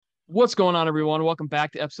What's going on, everyone? Welcome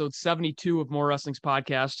back to episode 72 of More Wrestling's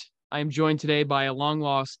podcast. I am joined today by a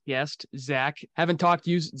long-lost guest, Zach. Haven't talked to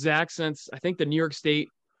you, Zach, since I think the New York State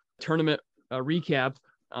tournament recap.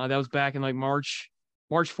 That was back in like March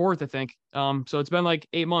 4th, I think. So it's been like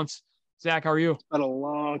 8 months. Zach, how are you? It's been a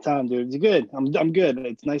long time, dude. It's good. I'm good.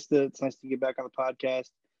 It's nice to get back on the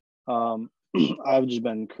podcast. I've just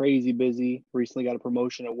been crazy busy. Recently got a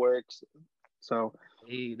promotion at work, so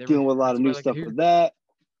dealing with a lot of new stuff with that.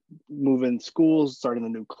 Moving schools, starting a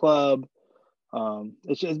new club.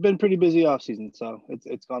 It's been pretty busy off season, so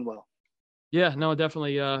it's gone well. Yeah, no,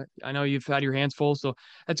 definitely. I know you've had your hands full, so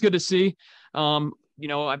that's good to see.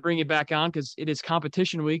 I bring you back on because it is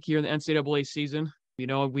competition week here in the NCAA season.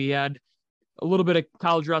 We had a little bit of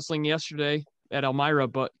college wrestling yesterday at Elmira,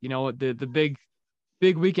 but the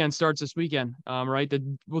big weekend starts this weekend, right?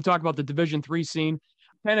 We'll talk about the Division III scene.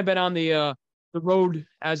 Kind of been on the road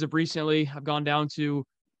as of recently. I've gone down to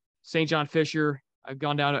St. John Fisher. I've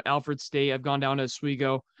gone down to Alfred State. I've gone down to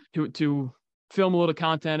Oswego to film a little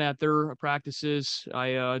content at their practices.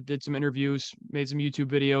 I did some interviews, made some YouTube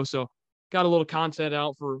videos, so got a little content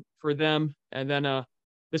out for them. And then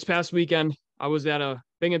this past weekend, I was at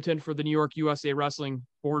Binghamton for the New York USA Wrestling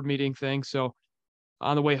board meeting thing. So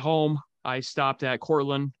on the way home, I stopped at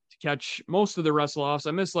Cortland to catch most of the wrestle-offs.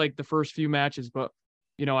 I missed like the first few matches, but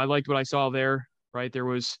I liked what I saw there. Right, there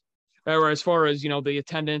was. As far as the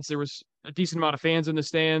attendance, there was a decent amount of fans in the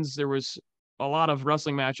stands. There was a lot of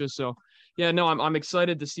wrestling matches. So, yeah, no, I'm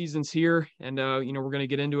excited. The season's here, and we're going to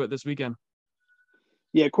get into it this weekend.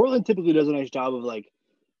 Yeah, Cortland typically does a nice job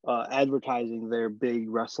of advertising their big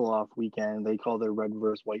wrestle-off weekend. They call their red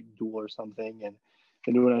versus white duel or something, and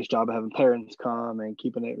they do a nice job of having parents come and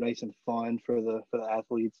keeping it nice and fun for the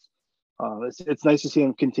athletes. It's nice to see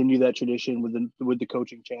them continue that tradition with the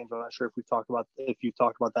coaching change. I'm not sure if you've talked about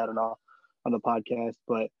that or not on the podcast,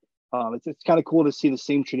 but it's kind of cool to see the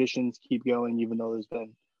same traditions keep going, even though there's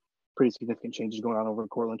been pretty significant changes going on over in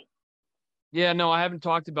Cortland. Yeah, no, I haven't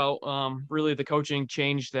talked about really the coaching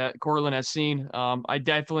change that Cortland has seen. I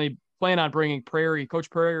definitely plan on bringing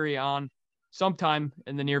Coach Prairie on sometime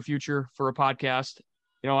in the near future for a podcast.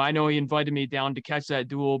 I know he invited me down to catch that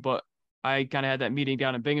duel, but I kind of had that meeting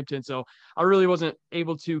down in Binghamton, so I really wasn't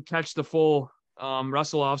able to catch the full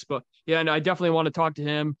wrestle-offs. But yeah, and I definitely want to talk to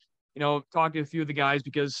him, talk to a few of the guys,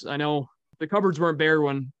 because I know the cupboards weren't bare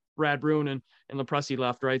when Brad Brune and Lepresti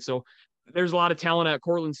left, right? So there's a lot of talent at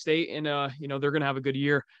Cortland State, and they're going to have a good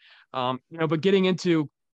year. But getting into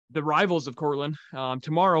the rivals of Cortland,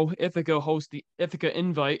 tomorrow Ithaca hosts the Ithaca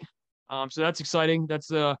Invite, so that's exciting.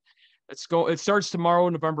 It starts tomorrow,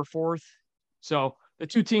 November 4th. So the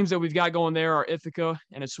two teams that we've got going there are Ithaca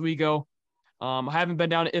and Oswego. I haven't been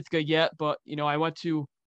down to Ithaca yet, but I went to,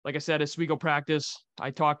 like I said, Oswego practice. I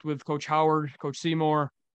talked with Coach Howard, Coach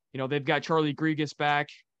Seymour. They've got Charlie Grigas back.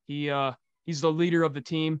 He's the leader of the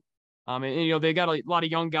team. And they got a lot of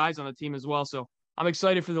young guys on the team as well. So I'm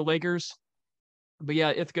excited for the Lakers. But yeah,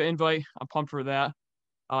 Ithaca Invite, I'm pumped for that.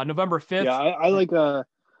 November 5th. Yeah, I like. I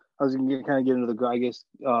was gonna kind of get into the Grigas.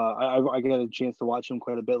 I got a chance to watch him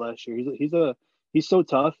quite a bit last year. He's so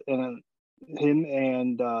tough, and him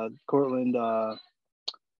and Cortland. What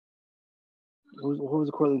was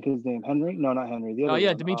the Cortland kid's name? Henry? No, not Henry. The other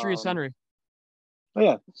one. Demetrius Henry. Oh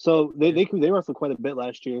yeah, so they wrestled quite a bit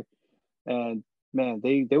last year, and man,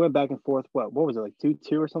 they went back and forth. What was it, like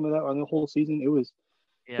 2-2 or something like that on the whole season? It was.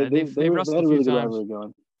 Yeah, they wrestled a few times.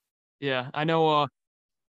 Going. Yeah, I know.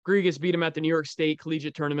 Grigas beat him at the New York State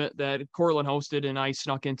Collegiate Tournament that Cortland hosted, and I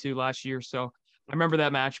snuck into last year. So I remember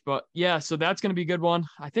that match. But yeah, so that's going to be a good one.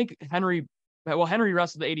 I think Henry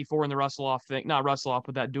wrestled the 84 in the wrestle-off thing. Not wrestle-off,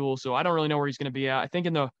 but that duel. So I don't really know where he's going to be at. I think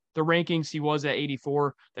in the rankings, he was at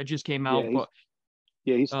 84. That just came out.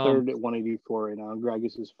 He's third at 184 right now.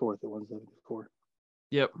 Grigas is fourth at 174.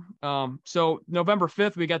 Yep. So November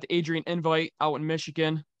 5th, we got the Adrian Invite out in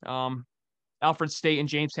Michigan. Alfred State and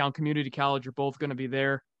Jamestown Community College are both going to be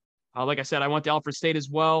there. Like I said, I went to Alfred State as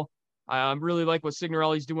well. I really like what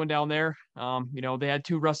Signorelli's doing down there. They had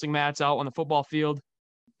 2 wrestling mats out on the football field.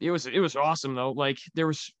 It was awesome though. Like there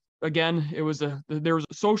was a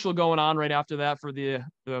social going on right after that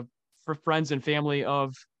for friends and family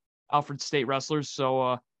of Alfred State wrestlers.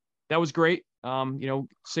 So that was great.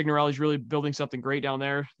 Signorelli's really building something great down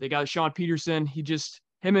there. They got Sean Peterson.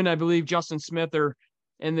 Him and I believe Justin Smith are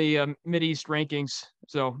in the Mid-East rankings.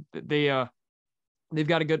 So they've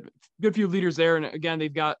got a good few leaders there. And again,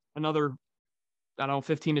 they've got another,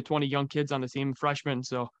 15 to 20 young kids on the team, freshmen.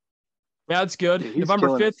 So that's good. Yeah, November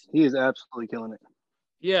 5th. He is absolutely killing it.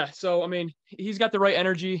 Yeah. So, I mean, he's got the right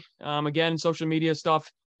energy. Again, social media stuff.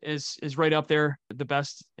 is right up there, the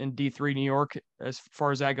best in D3 New York as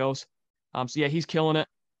far as that goes. So yeah, he's killing it.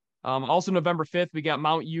 Also November 5th, we got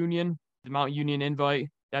Mount Union, the Mount Union invite.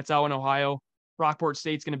 That's out in Ohio. Rockport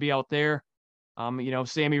State's going to be out there.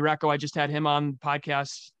 Sammy Recco, I just had him on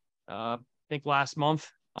podcast, I think last month.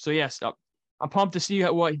 So yes, I'm pumped to see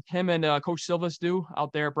what him and Coach Silvas do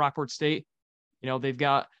out there at Rockport State. They've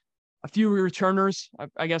got a few returners,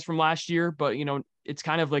 I guess, from last year, but it's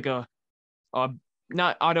kind of like a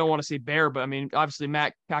not, I don't want to say bear, but I mean, obviously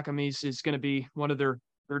Matt Kakamis is going to be one of they're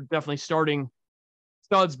definitely starting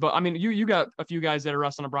studs. But I mean, you got a few guys that are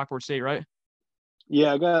wrestling at Brockport State, right?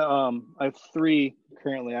 Yeah, I have 3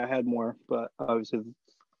 currently. I had more, but obviously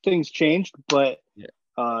things changed. But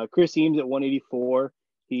Yeah. Chris Eames at 184.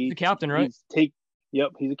 He's the captain, right?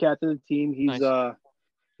 Yep, he's a captain of the team.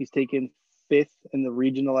 He's taken 5th in the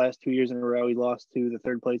region the last 2 years in a row. He lost to the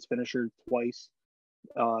 3rd place finisher twice.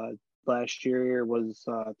 Last year was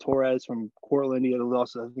Torres from Cortland. He had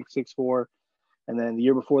lost, I think, 6-4. And then the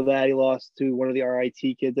year before that, he lost to one of the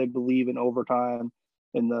RIT kids, I believe, in overtime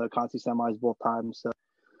in the Conti semis both times. So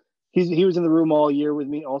he was in the room all year with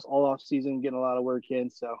me, all off season, getting a lot of work in.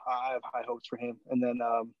 So I have high hopes for him. And then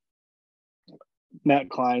Matt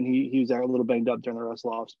Klein, he was a little banged up during the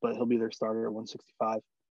wrestle offs, but he'll be their starter at 165.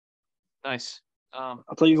 Nice. I'll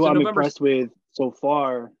tell you who I'm impressed with so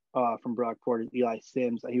far from Brockport is Eli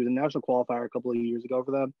Sims. He was a national qualifier a couple of years ago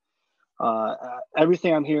for them.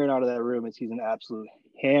 Everything I'm hearing out of that room is he's an absolute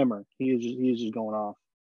hammer. He is just going off.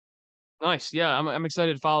 Nice. Yeah, I'm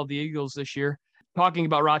excited to follow the Eagles this year. Talking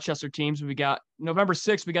about Rochester teams, we got November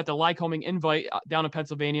 6th, we got the Lycoming invite down in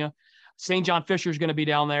Pennsylvania. St. John Fisher is going to be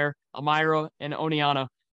down there, Elmira and Oneonta.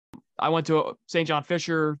 I went to St. John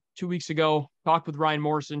Fisher 2 weeks ago, talked with Ryan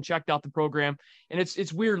Morrison, checked out the program. And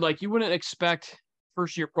it's weird. Like, you wouldn't expect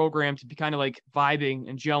first year program to be kind of like vibing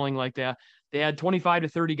and gelling like that. They had 25 to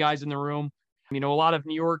 30 guys in the room. A lot of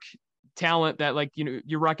New York talent that, like,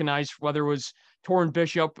 you recognize, whether it was Torrin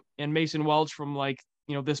Bishop and Mason Welch from, like,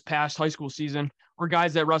 this past high school season, or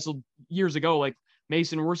guys that wrestled years ago, like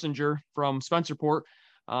Mason Worsinger from Spencerport.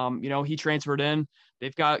 He transferred in.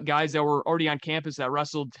 They've got guys that were already on campus that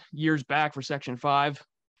wrestled years back for Section 5.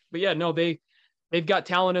 But yeah, no, they've got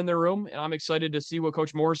talent in their room, and I'm excited to see what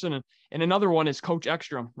Coach Morrison and another one is Coach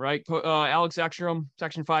Ekstrom, right? Alex Ekstrom,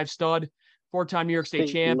 Section 5 stud, 4-time New York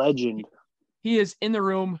State champ. Legend. He is in the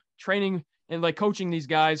room training and, like, coaching these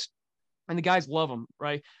guys, and the guys love him,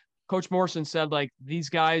 right? Coach Morrison said, like, these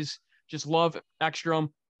guys just love Ekstrom.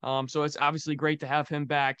 So it's obviously great to have him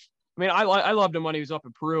back. I mean, I loved him when he was up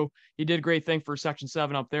in Peru. He did a great thing for Section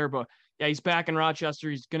 7 up there, but yeah, he's back in Rochester.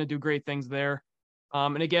 He's going to do great things there.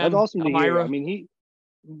 And again, that's awesome to hear. I mean,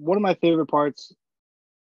 one of my favorite parts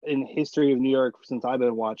in history of New York since I've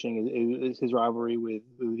been watching is his rivalry with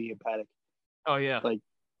Udi and Paddock. Oh yeah, like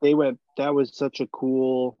that was such a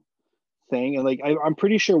cool thing, and like I'm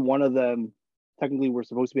pretty sure one of them technically were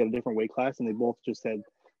supposed to be at a different weight class, and they both just said,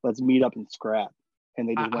 "Let's meet up and scrap." And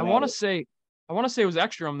they just I want to say it was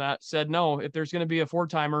Ekstrom that said, no, if there's going to be a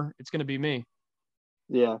 4-timer, it's going to be me.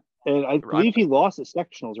 Yeah. And I believe he lost the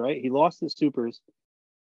sectionals, right? He lost the supers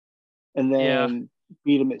and then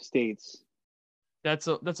beat him at states. That's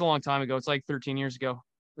a long time ago. It's like 13 years ago.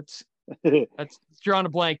 That's drawing a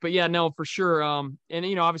blank, but yeah, no, for sure.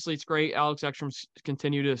 And obviously it's great. Alex Ekstrom's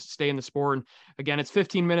continue to stay in the sport. And again, it's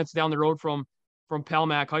 15 minutes down the road from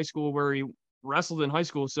Palmac High School, where he wrestled in high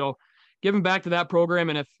school. So give him back to that program.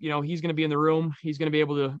 And if, he's going to be in the room, he's going to be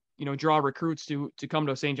able to, draw recruits to come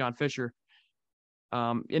to St. John Fisher.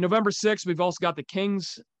 In November 6th, we've also got the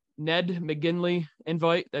Kings Ned McGinley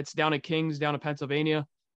invite. That's down at Kings, down in Pennsylvania.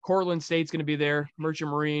 Cortland State's going to be there.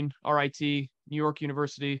 Merchant Marine, RIT, New York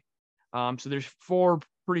University. So there's 4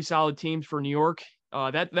 pretty solid teams for New York.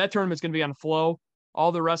 That tournament's going to be on Flow.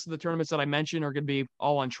 All the rest of the tournaments that I mentioned are going to be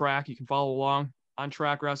all on track. You can follow along on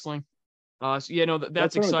track wrestling. So yeah, no,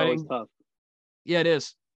 that's exciting. Tough. Yeah, it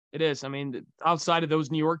is. It is. I mean, outside of those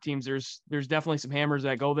New York teams, there's definitely some hammers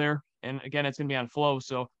that go there. And again, it's going to be on Flow.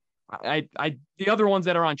 So the other ones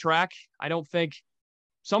that are on track, I don't think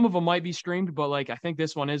some of them might be streamed, but like, I think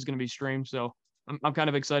this one is going to be streamed. So I'm kind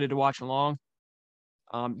of excited to watch along.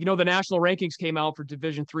 The national rankings came out for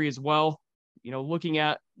Division III as well. Looking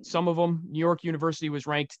at some of them, New York University was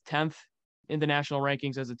ranked 10th in the national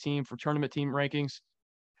rankings as a team for tournament team rankings.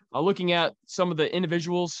 Looking at some of the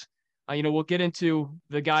individuals, we'll get into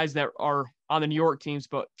the guys that are on the New York teams,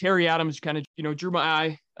 but Terry Adams kind of, drew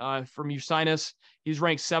my eye from UCinus. He's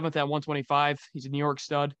ranked 7th at 125. He's a New York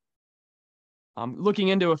stud. Looking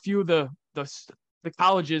into a few of the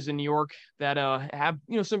colleges in New York that have,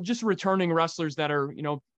 some just returning wrestlers that are,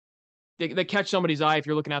 they catch somebody's eye if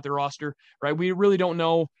you're looking at their roster, right? We really don't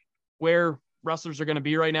know where wrestlers are going to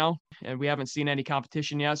be right now, and we haven't seen any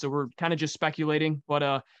competition yet, so we're kind of just speculating.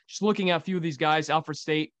 But just looking at a few of these guys, Alfred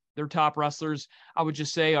State, their top wrestlers, I would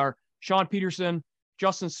just say are Sean Peterson,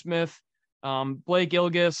 Justin Smith, Blake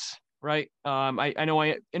Ilgis, right? I know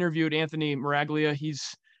I interviewed Anthony Miraglia.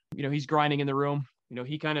 He's grinding in the room.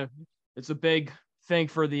 It's a big thing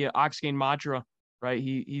for the Oxgain mantra, right?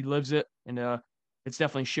 He lives it, and it's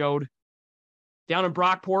definitely showed. Down in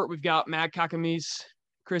Brockport, we've got Matt Kakamis,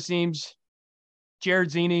 Chris Eames,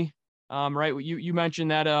 Jared Zini. Right? You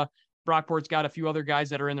mentioned that Brockport's got a few other guys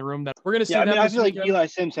that are in the room that we're going to see. Yeah, I mean, them I this feel like weekend. Eli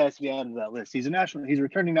Sims has to be added to that list. He's a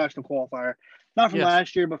returning national qualifier, not from Yes.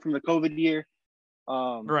 last year, but from the COVID year.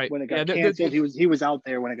 Right. When it got canceled, he was out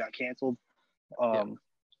there when it got canceled.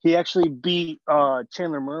 He actually beat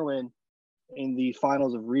Chandler Merwin in the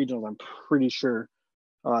finals of regionals. I'm pretty sure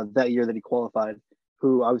that year that he qualified.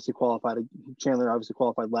 Who obviously qualified. Chandler obviously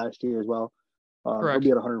qualified last year as well. He'll be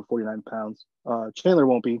at 149 pounds. Chandler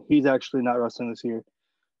won't be. He's actually not wrestling this year,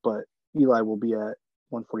 but Eli will be at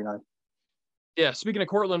 149. Yeah, speaking of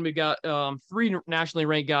Cortland, we got 3 nationally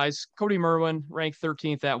ranked guys. Cody Merwin ranked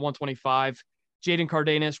 13th at 125. Jaden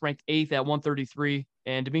Cardenas ranked 8th at 133.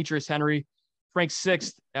 And Demetrius Henry ranked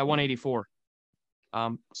 6th at 184.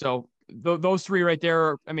 So those 3 right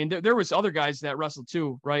there, I mean, there was other guys that wrestled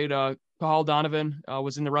too, right? Paul Donovan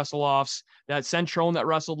was in the wrestle-offs. That Centrone that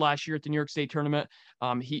wrestled last year at the New York State tournament,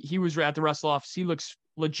 he was at the wrestle-offs. He looks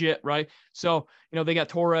legit, right? So, they got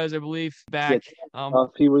Torres, I believe, back.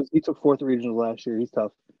 He took 4th regionals last year. He's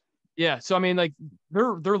tough. Yeah, so I mean, like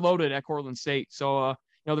they're loaded at Cortland State. So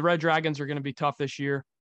the Red Dragons are going to be tough this year.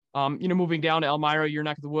 Moving down to Elmira, your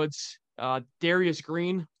neck of the woods. Darius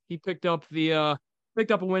Green, he picked up a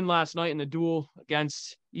win last night in the duel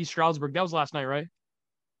against East Stroudsburg. That was last night, right?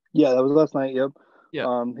 Yeah, that was last night. Yep.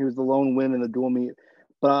 Yeah. He was the lone win in the dual meet.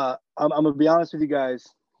 But I'm gonna be honest with you guys.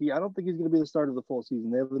 I don't think he's gonna be the start of the full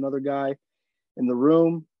season. They have another guy in the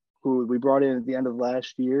room who we brought in at the end of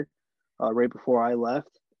last year, right before I left.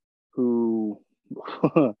 Who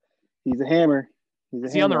he's a hammer.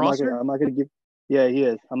 Is he on the roster? I'm not gonna give. Yeah, he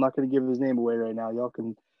is. I'm not gonna give his name away right now. Y'all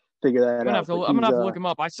can figure that out. I'm gonna have to look him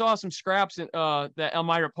up. I saw some scraps that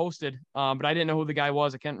Elmira posted, but I didn't know who the guy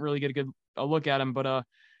was. I can't really get a look at him. But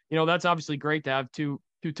that's obviously great to have two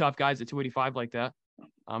tough guys at 285 like that.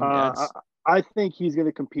 I think he's going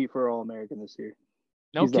to compete for All-American this year.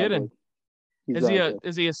 No kidding.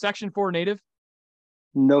 Is he a Section 4 native?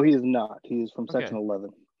 No, he is not. He is from Section 11.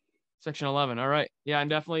 Section 11. All right. Yeah, I'm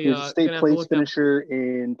definitely. He was a state place finisher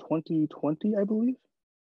in 2020, I believe.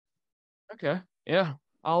 Okay. Yeah.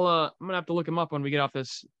 I'm gonna have to look him up when we get off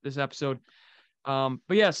this episode. But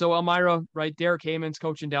yeah, so Elmira, right? Derek Heyman's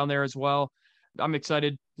coaching down there as well. I'm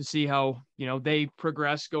excited to see how they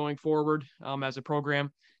progress going forward as a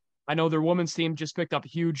program. I know their women's team just picked up a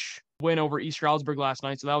huge win over East Stroudsburg last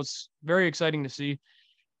night, so that was very exciting to see.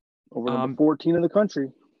 Over number 14 in the country.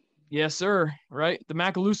 Yes, sir. Right. The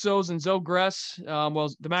Macalusos and Zoe Gress.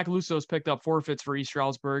 The Macalusos picked up forfeits for East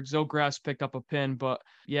Stroudsburg. Zoe Gress picked up a pin, but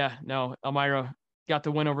yeah, no, Elmira got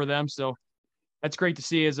the win over them. So that's great to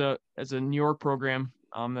see as a New York program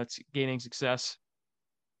that's gaining success.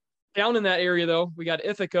 Down in that area, though, we got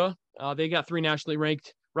Ithaca. They got 3 nationally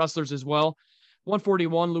ranked wrestlers as well.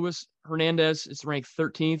 141, Luis Hernandez is ranked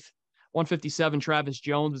 13th. 157, Travis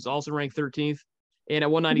Jones is also ranked 13th. And at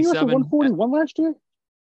 197, 141 last year.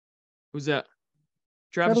 Who's that?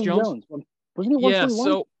 Travis Jones? Wasn't it 141? Yeah,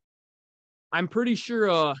 so I'm pretty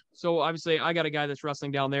sure. So obviously, I got a guy that's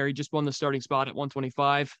wrestling down there. He just won the starting spot at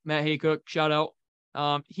 125. Matt Haycock, shout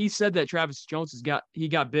out. He said that Travis Jones got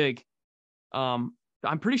big.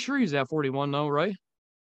 I'm pretty sure he's at 41 though, right?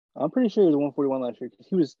 I'm pretty sure he was 141 last year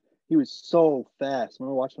because he was so fast. I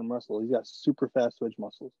remember watching him wrestle. He's got super fast switch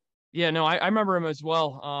muscles. Yeah, no, I remember him as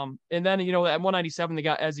well. And then at 197 they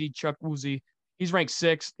got Ezzy Chukwuzi. He's ranked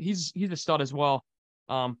 6th. He's a stud as well.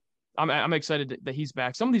 I'm excited that he's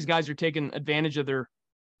back. Some of these guys are taking advantage of their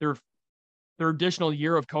additional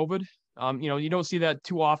year of COVID. You don't see that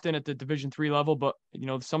too often at the Division III level, but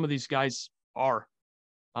some of these guys are.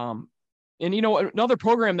 And another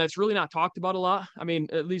program that's really not talked about a lot, I mean,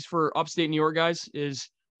 at least for upstate New York guys, is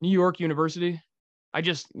New York University. At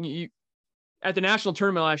the national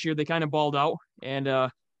tournament last year, they kind of balled out, and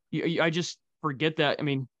I just forget that. I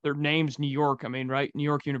mean, their name's New York. I mean, right? New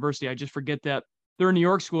York University. I just forget that they're a New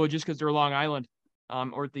York school just because they're Long Island,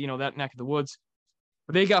 or that neck of the woods.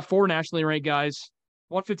 But they got 4 nationally ranked guys.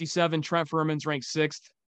 157, Trent Furman's ranked 6th.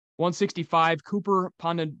 165, Cooper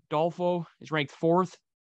Pandolfo is ranked 4th.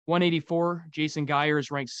 184, Jason Geyer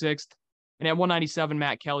is ranked 6th. And at 197,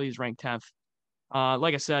 Matt Kelly is ranked 10th.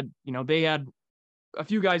 Like I said, they had a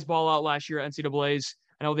few guys ball out last year at NCAAs.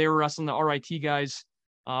 I know they were wrestling the RIT guys,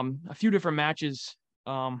 a few different matches,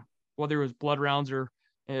 whether it was blood rounds or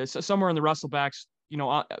somewhere in the wrestlebacks,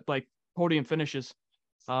 like podium finishes.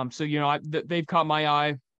 So they've caught my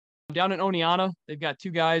eye. Down in Oneonta, they've got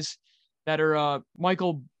two guys that are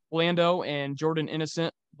Michael Blando and Jordan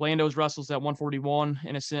Innocent. Blando's wrestles at 141.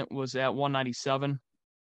 Innocent was at 197.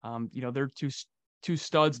 They're two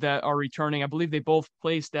studs that are returning. I believe they both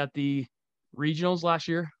placed at the regionals last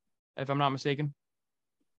year, if I'm not mistaken.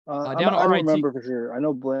 I Down at don't RIT, remember for sure. I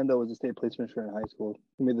know Blando was a state place finisher in high school.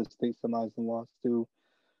 He made the state semis and lost to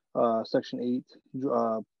Section 8.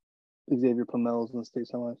 Xavier Plemels in the state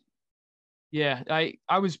semis. yeah,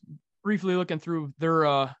 I was briefly looking through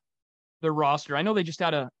their roster. I know they just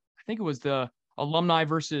had I think it was the alumni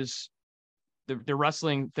versus the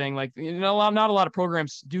wrestling thing. Like, not a lot of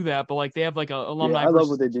programs do that, but like they have like a alumni. Yeah, I love versus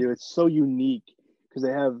what they do. It's so unique because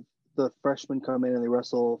they have the freshmen come in and they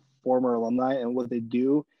wrestle former alumni, and what they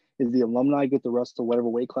do is the alumni get to wrestle whatever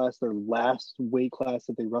weight class their last weight class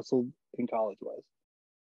that they wrestled in college was.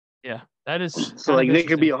 Yeah, that is So kind of like they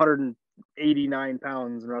could be interesting. 189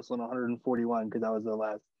 pounds and wrestling 141 because that was the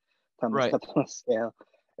last time they Right. stepped on a scale.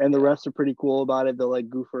 And the Yeah. rest are pretty cool about it. They'll like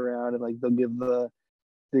goof around and like they'll give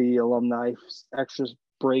the alumni extra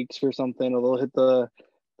breaks or something, or they'll hit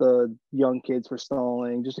the young kids for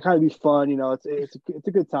stalling, just to kind of be fun. It's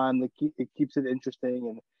a good time. It keeps it interesting,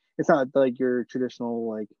 and it's not like your traditional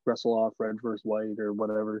like wrestle off red versus white or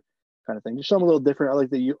whatever kind of thing. Just show them a little different. I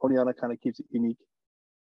like that Oneonta kind of keeps it unique.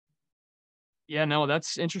 Yeah, no,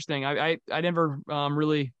 that's interesting. I never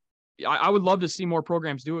really. I would love to see more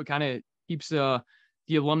programs do it. Kind of keeps the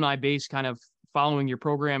alumni base kind of following your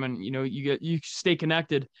program, and you stay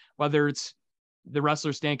connected, whether it's the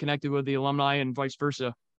wrestlers staying connected with the alumni and vice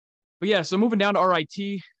versa. But yeah, so moving down to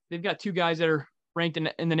RIT, they've got two guys that are ranked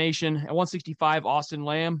in the nation at 165. Austin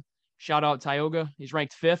Lamb, shout out Tioga, he's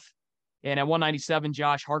ranked fifth, and at 197,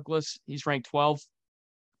 Josh Harkless, he's ranked 12th.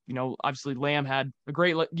 Obviously Lamb had a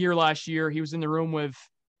great year last year. He was in the room with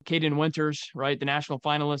Caden Winters, right? The national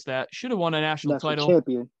finalist that should have won a national National title.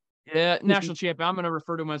 champion. Yeah, national champion. I'm going to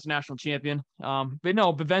refer to him as national champion. But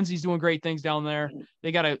no, Bavenzi's doing great things down there.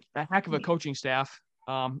 They got a heck of a coaching staff.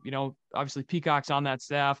 Obviously Peacock's on that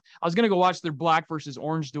staff. I was going to go watch their black versus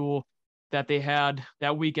orange duel that they had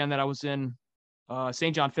that weekend that I was in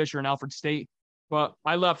St. John Fisher and Alfred State. But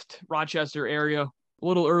I left Rochester area a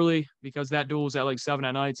little early because that duel was at like 7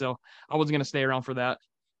 at night. So I wasn't going to stay around for that.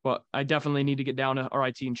 But I definitely need to get down to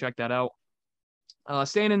RIT and check that out.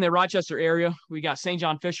 Staying in the Rochester area, we got St.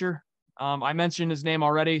 John Fisher. I mentioned his name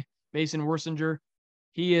already, Mason Worsinger.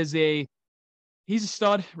 He's a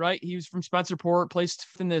stud, right? He was from Spencerport, placed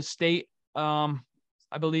in the state, I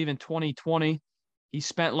believe in 2020. He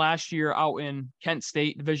spent last year out in Kent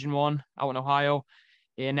State Division I, out in Ohio,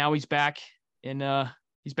 and now he's back in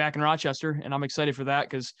Rochester, and I'm excited for that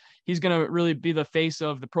because he's going to really be the face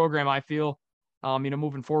of the program, I feel,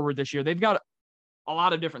 moving forward this year. They've got a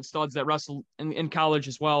lot of different studs that wrestle in college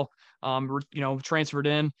as well, transferred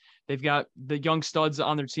in. They've got the young studs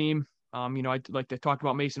on their team. I'd like to talk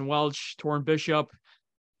about Mason Welch, Torrin Bishop.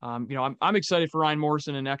 I'm excited for Ryan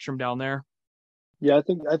Morrison and Ekstrom down there. Yeah, I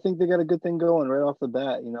think they got a good thing going right off the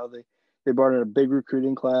bat. They brought in a big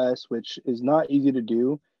recruiting class, which is not easy to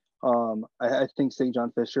do. I think St.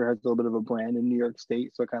 John Fisher has a little bit of a brand in New York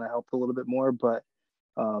State, so it kind of helped a little bit more. But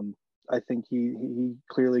I think he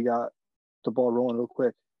clearly got the ball rolling real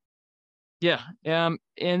quick. Yeah. And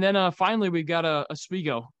then finally we got a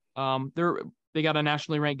Oswego. They got a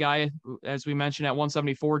nationally ranked guy, as we mentioned, at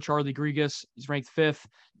 174, Charlie Grigas. He's ranked fifth.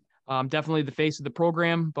 Definitely the face of the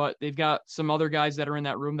program, but they've got some other guys that are in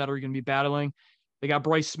that room that are going to be battling. They got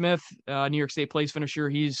Bryce Smith, New York State place finisher.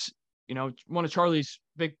 He's, one of Charlie's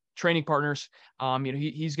big training partners.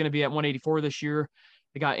 He's going to be at 184 this year.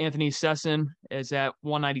 They got Anthony Sesson is at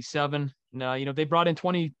 197. They brought in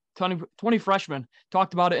 20 freshmen.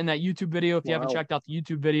 Talked about it in that YouTube video. If you haven't checked out the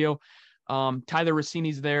YouTube video, Tyler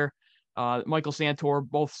Rossini's there. Michael Santor,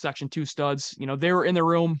 both Section 2 studs. They were in the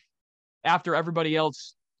room after everybody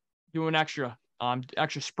else doing extra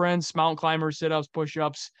sprints, mountain climbers, sit-ups,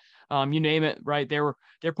 push-ups, you name it, right?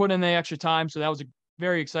 They're putting in the extra time. So that was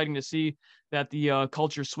very exciting to see that the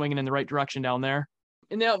culture's swinging in the right direction down there.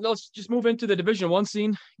 And now let's just move into the Division I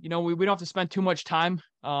scene. We don't have to spend too much time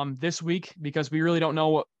this week because we really don't know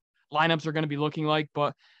what lineups are going to be looking like,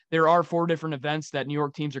 but there are 4 different events that New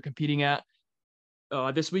York teams are competing at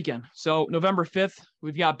this weekend. So November 5th,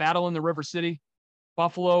 we've got Battle in the River City,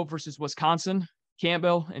 Buffalo versus Wisconsin,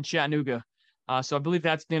 Campbell, and Chattanooga. So I believe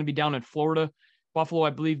that's going to be down in Florida. Buffalo, I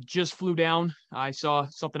believe, just flew down. I saw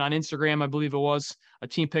something on Instagram. I believe it was a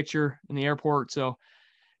team picture in the airport. So,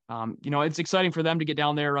 it's exciting for them to get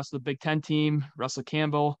down there, wrestle the Big Ten team, wrestle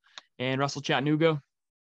Campbell, and wrestle Chattanooga.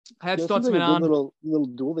 I had Yeah, it seems like Stutzman a good on. little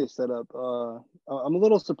duel they set up. I'm a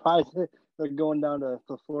little surprised they're going down to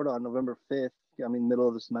Florida on November 5th. I mean, middle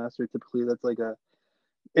of the semester. Typically, that's like a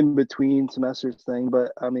in between semesters thing.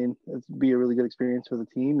 But I mean, it'd be a really good experience for the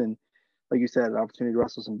team. And like you said, an opportunity to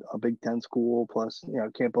wrestle a Big Ten school. Plus,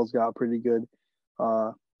 Campbell's got a pretty good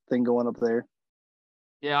uh, thing going up there.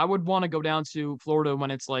 Yeah, I would want to go down to Florida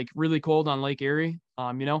when it's like really cold on Lake Erie.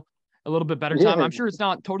 A little bit better time. Yeah, I'm sure it's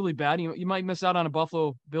not totally bad. You might miss out on a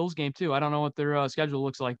Buffalo Bills game too. I don't know what their schedule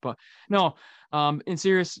looks like, but no. In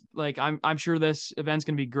serious, like I'm sure this event's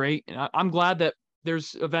gonna be great, and I'm glad that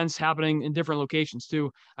there's events happening in different locations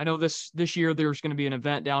too. I know this year there's gonna be an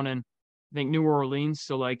event down in I think New Orleans,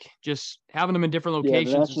 so like just having them in different yeah, the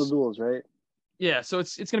locations national is duels, right? yeah. So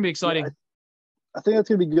it's gonna be Yeah, exciting. I think that's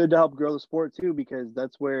going to be good to help grow the sport too, because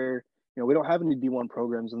that's where we don't have any D1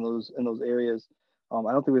 programs in those areas.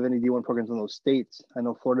 I don't think we have any D1 programs in those states. I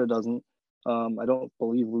know Florida doesn't. I don't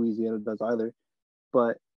believe Louisiana does either.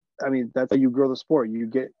 But I mean, that's how you grow the sport. You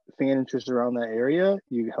get fan interest around that area.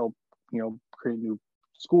 You help create new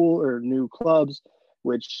school or new clubs,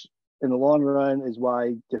 which in the long run is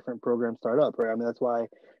why different programs start up, right? I mean, that's why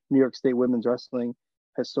New York State women's wrestling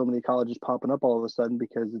has so many colleges popping up all of a sudden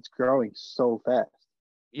because it's growing so fast.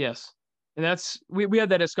 Yes. And we had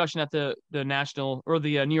that discussion at the national or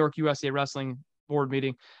the New York USA Wrestling board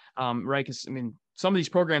meeting, right? Because I mean, some of these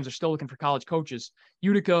programs are still looking for college coaches.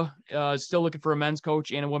 Utica is still looking for a men's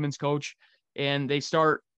coach and a women's coach, and they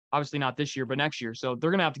start obviously not this year, but next year. So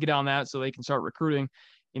they're gonna have to get on that so they can start recruiting,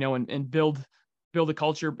 and build a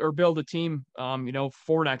culture or build a team,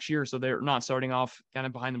 for next year. So they're not starting off kind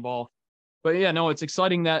of behind the ball. But yeah, no, it's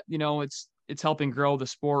exciting that it's helping grow the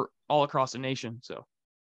sport all across the nation. So.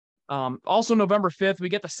 Also, November 5th, we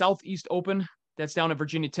get the Southeast Open. That's down at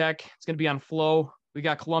Virginia Tech. It's going to be on Flow. We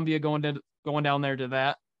got Columbia going down there to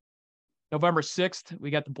that. November 6th, we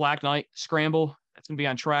got the Black Knight Scramble. That's going to be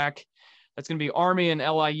on track. That's going to be Army and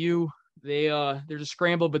LIU. There's a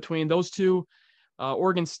scramble between those two,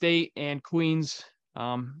 Oregon State and Queens.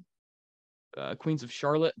 Queens of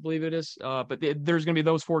Charlotte, I believe it is. But there's going to be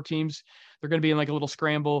those four teams. They're going to be in like a little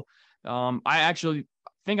scramble. I actually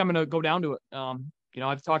think I'm going to go down to it.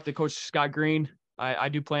 I've talked to Coach Scott Green. I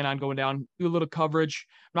do plan on going down, do a little coverage.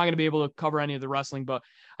 I'm not going to be able to cover any of the wrestling, but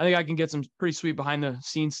I think I can get some pretty sweet behind the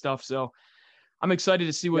scenes stuff. So I'm excited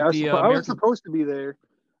to see Yeah, what the I was American. supposed to be there.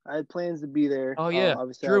 I had plans to be there. Oh yeah,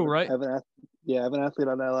 Obviously, Drew, right? I have an athlete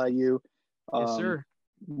on LIU. Yes, sir.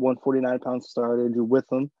 149 pounds started with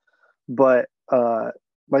them, but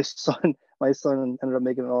my son my son ended up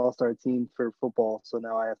making an all-star team for football, so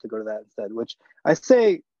now I have to go to that instead. Which I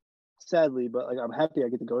say sadly, but like I'm happy I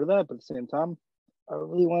get to go to that. But at the same time, I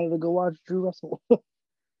really wanted to go watch Drew wrestle.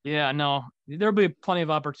 Yeah, no, there'll be plenty of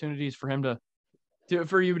opportunities for him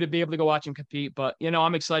for you to be able to go watch him compete. But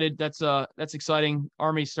I'm excited. That's exciting.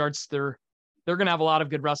 Army starts they're gonna have a lot of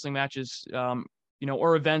good wrestling matches,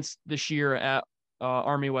 or events this year at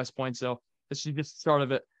Army West Point. So this is just the start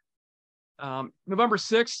of it. November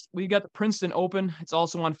 6th, we got the Princeton Open. It's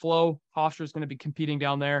also on Flow. Hofstra's going to be competing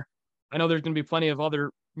down there. I know there's going to be plenty of other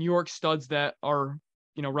New York studs that are,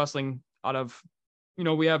 wrestling out of,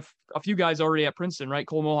 we have a few guys already at Princeton, right?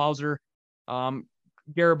 Cole Mulhauser,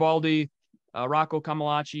 Garibaldi, Rocco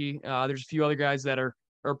Camalachi. There's a few other guys that are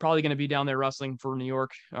probably going to be down there wrestling for New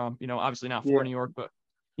York. Obviously not for Yeah. New York, but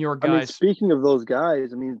New York I mean, guys. speaking of those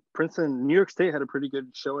guys, I mean, New York State had a pretty good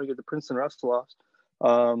showing at the Princeton Wrestle-Offs.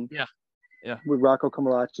 Yeah. With Rocco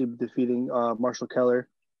Camalachi defeating Marshall Keller,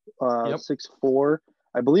 Yep. 6'4".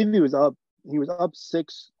 I believe he was up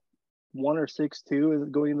 6-1 or 6-2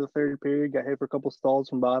 going into the third period. Got hit for a couple stalls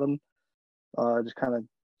from bottom, just kind of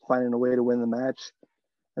finding a way to win the match.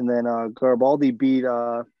 And then Garibaldi beat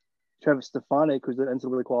Travis Stefanik, who's the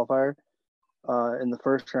NCAA qualifier, in the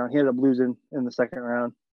first round. He ended up losing in the second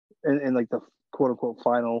round, in like the quote unquote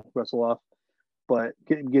final wrestle off. But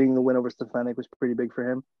getting the win over Stefanik was pretty big for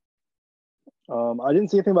him. I didn't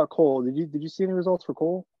see anything about Cole. Did you see any results for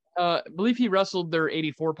Cole? I believe he wrestled their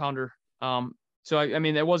 84 pounder. So I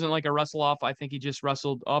mean, it wasn't like a wrestle off. I think he just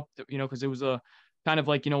wrestled up, because it was a kind of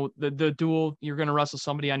like, the duel. You're going to wrestle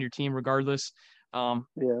somebody on your team regardless. Yeah.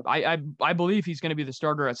 I believe he's going to be the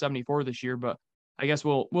starter at 74 this year, but I guess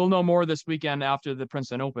we'll know more this weekend after the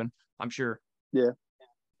Princeton Open, I'm sure. Yeah.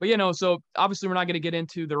 But so obviously we're not going to get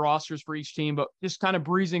into the rosters for each team, but just kind of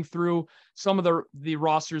breezing through some of the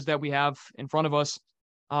rosters that we have in front of us.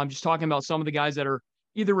 Just talking about some of the guys that are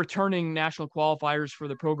either returning national qualifiers for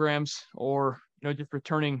the programs or just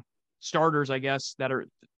returning starters, I guess, that are,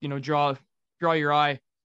 draw your eye.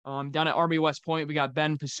 Down at Army West Point, we got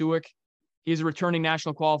Ben Pasuik. He's a returning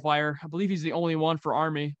national qualifier. I believe he's the only one for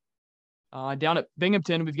Army. Down at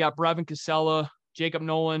Binghamton, we've got Brevin Casella, Jacob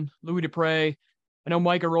Nolan, Louis Dupre. I know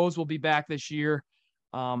Micah Rose will be back this year.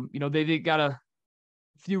 They got a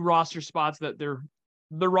few roster spots that their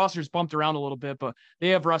roster's bumped around a little bit, but they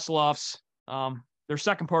have wrestle-offs. Their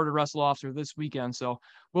second part of wrestle-offs are this weekend, so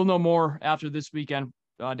we'll know more after this weekend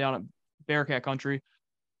down at Bearcat Country.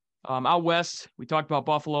 Out west, we talked about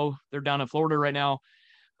Buffalo. They're down in Florida right now.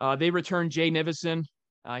 They returned Jay Nivison.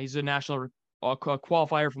 He's a national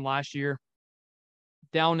qualifier from last year.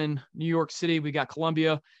 Down in New York City, we got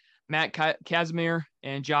Columbia, Matt Casimir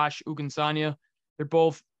and Josh Ugansanya. They're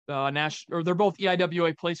both they're both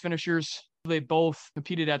EIWA place finishers. They both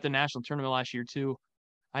competed at the national tournament last year too.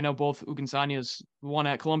 I know both Ugansanya's, one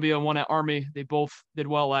at Columbia, one at Army. They both did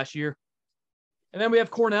well last year. And then we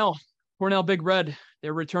have Cornell Big Red.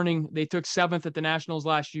 They're returning. They took 7th at the nationals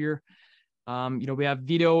last year. We have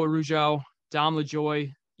Vito Arujao, Dom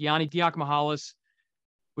LaJoy, Yanni Diakmahalis.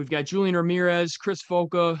 We've got Julian Ramirez, Chris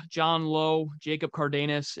Foca, John Lowe, Jacob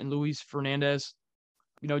Cardenas, and Luis Fernandez.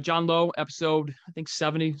 John Lowe, episode, I think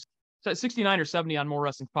 69 or 70 on More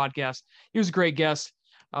Wrestling Podcast. He was a great guest.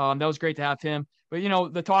 That was great to have him. But,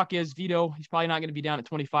 the talk is Vito, he's probably not going to be down at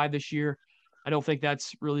 25 this year. I don't think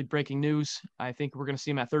that's really breaking news. I think we're going to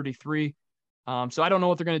see him at 33. So I don't know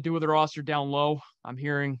what they're going to do with the roster down low. I'm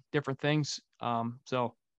hearing different things.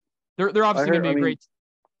 So they're obviously going to be great.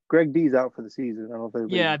 Greg D's out for the season. I don't know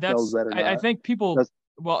if anybody knows that or not. I think people.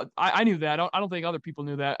 I knew that. I don't think other people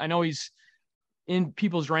knew that. I know he's in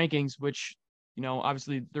people's rankings, which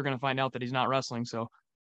obviously they're going to find out that he's not wrestling. So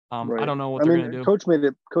right. I don't know what they're going to do.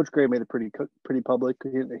 Coach Gray made it pretty public.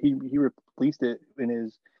 He released it in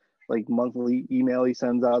his monthly email he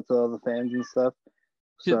sends out to all the fans and stuff.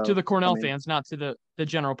 To the Cornell fans, not to the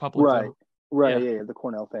general public. Right. Though. Right. Yeah. The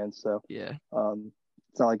Cornell fans. So yeah.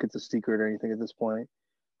 It's not like it's a secret or anything at this point.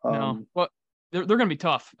 No, but they're going to be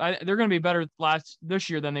tough. They're going to be better this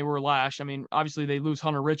year than they were last. I mean, obviously they lose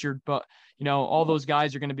Hunter Richard, but all those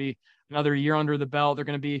guys are going to be another year under the belt. They're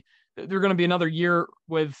going to be another year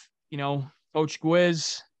with Coach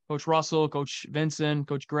Gwiz, Coach Russell, Coach Vincent,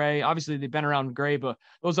 Coach Gray. Obviously they've been around Gray, but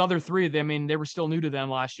those other three, they were still new to them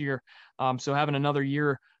last year. So having another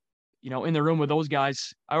year, in the room with those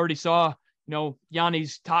guys, I already saw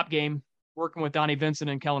Yanni's top game working with Donnie Vincent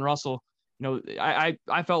and Kellen Russell.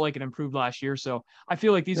 I felt like it improved last year. So I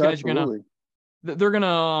feel like these guys absolutely. they're going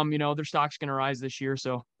to, their stock's going to rise this year.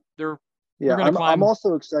 So they're going to climb. I'm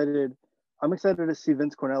also excited. I'm excited to see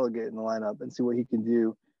Vince Cornella get in the lineup and see what he can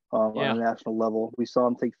do on a national level. We saw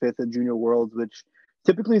him take 5th at Junior Worlds, which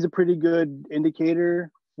typically is a pretty good indicator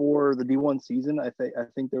for the D1 season. I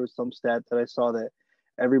think there was some stat that I saw that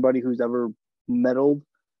everybody who's ever medaled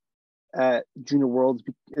at Junior Worlds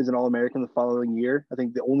is an All-American the following year. I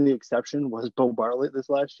think the only exception was Bo Bartlett this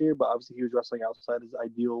last year, but obviously he was wrestling outside his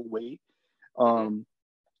ideal weight.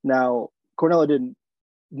 Now, Cornella didn't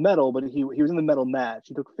medal, but he was in the medal match.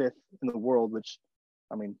 He took 5th in the world, which,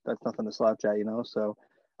 that's nothing to slouch at, So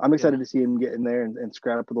I'm excited to see him get in there and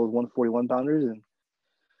scrap for those 141-pounders and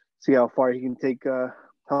see how far he can take,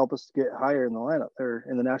 help us get higher in the lineup or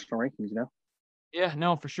in the national rankings, Yeah,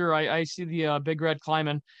 no, for sure. I see the Big Red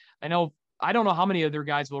climbing. I don't know how many of their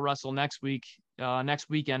guys will wrestle next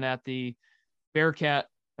weekend at the Bearcat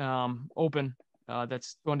Open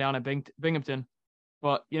that's going down at Binghamton.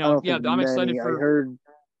 But I'm excited for. I heard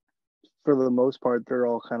for the most part they're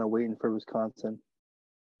all kind of waiting for Wisconsin.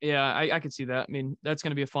 Yeah, I could see that. I mean, that's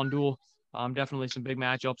going to be a fun duel. Definitely some big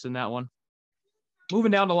matchups in that one.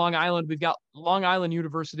 Moving down to Long Island, we've got Long Island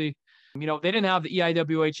University. They didn't have the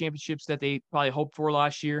EIWA championships that they probably hoped for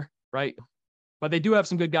last year, right? But they do have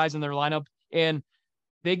some good guys in their lineup, and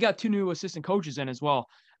they got 2 new assistant coaches in as well.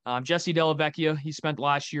 Jesse Dellavecchia, he spent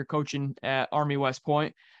last year coaching at Army West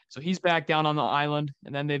Point, so he's back down on the island.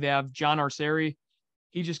 And then they have John Arceri.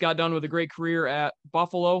 He just got done with a great career at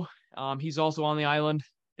Buffalo. He's also on the island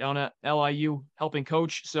down at LIU helping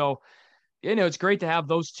coach. So, it's great to have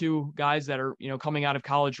those 2 guys that are, coming out of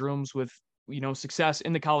college rooms with, success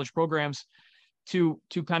in the college programs to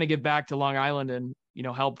kind of get back to Long Island and,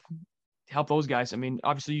 help those guys. I mean,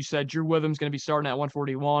 obviously you said Drew Witham's going to be starting at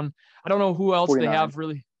 141. I don't know who else 49. They have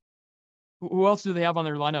really. Who else do they have on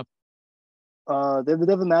their lineup? They have the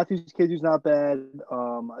Devin Matthews kid who's not bad.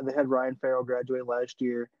 They had Ryan Farrell graduate last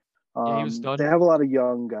year. Yeah, he was stud. They have a lot of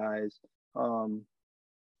young guys.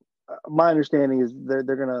 My understanding is they're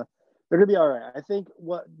gonna be all right. I think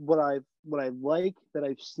what I like that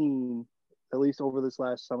I've seen at least over this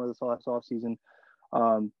last summer, this last off season,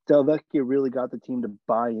 Delvecchia really got the team to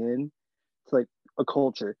buy in to like a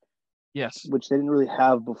culture, Yes. which they didn't really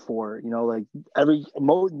have before. Like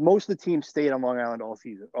most of the teams stayed on Long Island all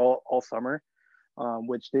season, all summer,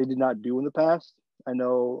 which they did not do in the past. I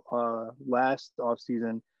know last off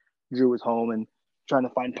season, Drew was home and trying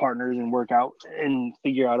to find partners and work out and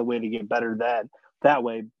figure out a way to get better that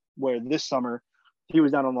way. Where this summer, he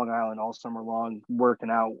was down on Long Island all summer long working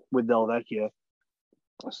out with Delvecchia.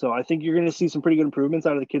 So I think you're going to see some pretty good improvements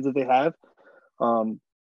out of the kids that they have.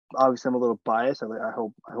 Obviously, I'm a little biased. I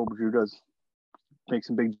hope Drew does make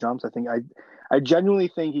some big jumps. I genuinely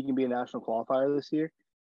think he can be a national qualifier this year,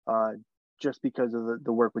 just because of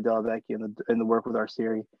the work with Delvecchia and the work with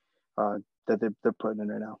Arcieri that they're putting in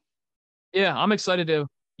right now. Yeah, I'm excited to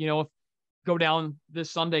go down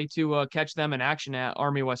this Sunday to catch them in action at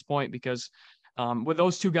Army West Point because with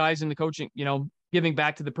those two guys in the coaching, giving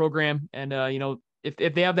back to the program and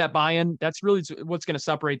if they have that buy-in, that's really what's going to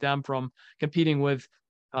separate them from competing with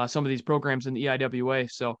some of these programs in the EIWA.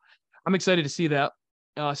 So I'm excited to see that.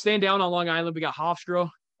 Staying down on Long Island, we got Hofstra.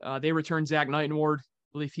 They returned Zach Nightenward.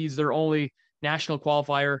 I believe he's their only national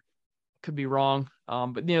qualifier. Could be wrong.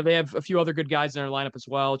 But they have a few other good guys in their lineup as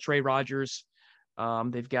well. Trey Rogers.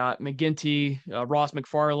 They've got McGinty, Ross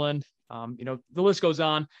McFarland. The list goes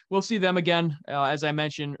on. We'll see them again. As I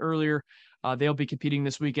mentioned earlier, they'll be competing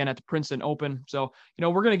this weekend at the Princeton Open. So,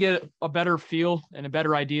 we're going to get a better feel and a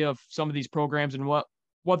better idea of some of these programs and what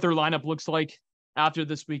their lineup looks like after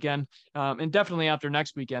this weekend, and definitely after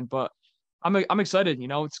next weekend. But I'm excited.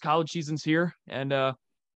 It's college season's here, and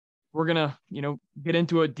we're gonna get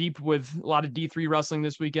into it deep with a lot of D3 wrestling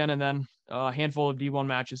this weekend, and then a handful of D1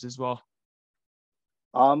 matches as well.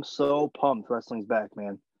 I'm so pumped wrestling's back,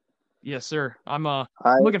 man. Yes, sir. I'm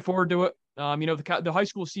looking forward to it. The high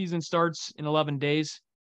school season starts in 11 days,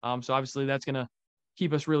 so obviously that's gonna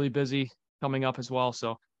keep us really busy coming up as well.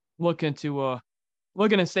 So looking to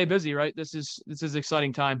stay busy, right? This is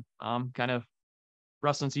exciting time. Kind of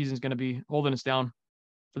wrestling season is going to be holding us down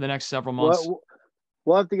for the next several months.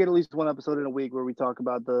 We'll have to get at least one episode in a week where we talk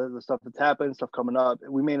about the stuff that's happened, stuff coming up.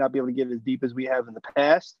 We may not be able to get as deep as we have in the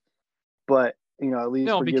past, but at least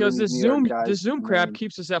no, because this Zoom crap names.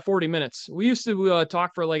 keeps us at 40 minutes. We used to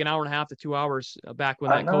talk for like an hour and a half to 2 hours back when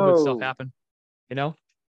that COVID stuff happened.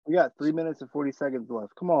 We got 3 minutes and 40 seconds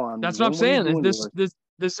left. Come on, that's what I'm saying.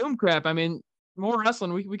 This Zoom crap. I mean, more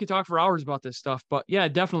wrestling. We could talk for hours about this stuff, but yeah,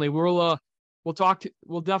 definitely we'll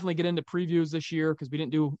definitely get into previews this year because we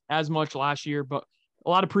didn't do as much last year, but a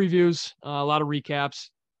lot of previews, a lot of recaps.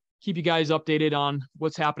 Keep you guys updated on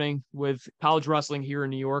what's happening with college wrestling here in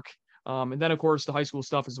New York. And then, of course, the high school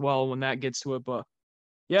stuff as well when that gets to it. But,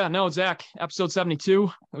 yeah, no, Zach, episode 72.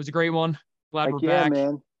 It was a great one. Glad we're back.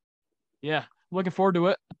 Man. Yeah, looking forward to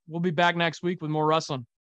it. We'll be back next week with more wrestling.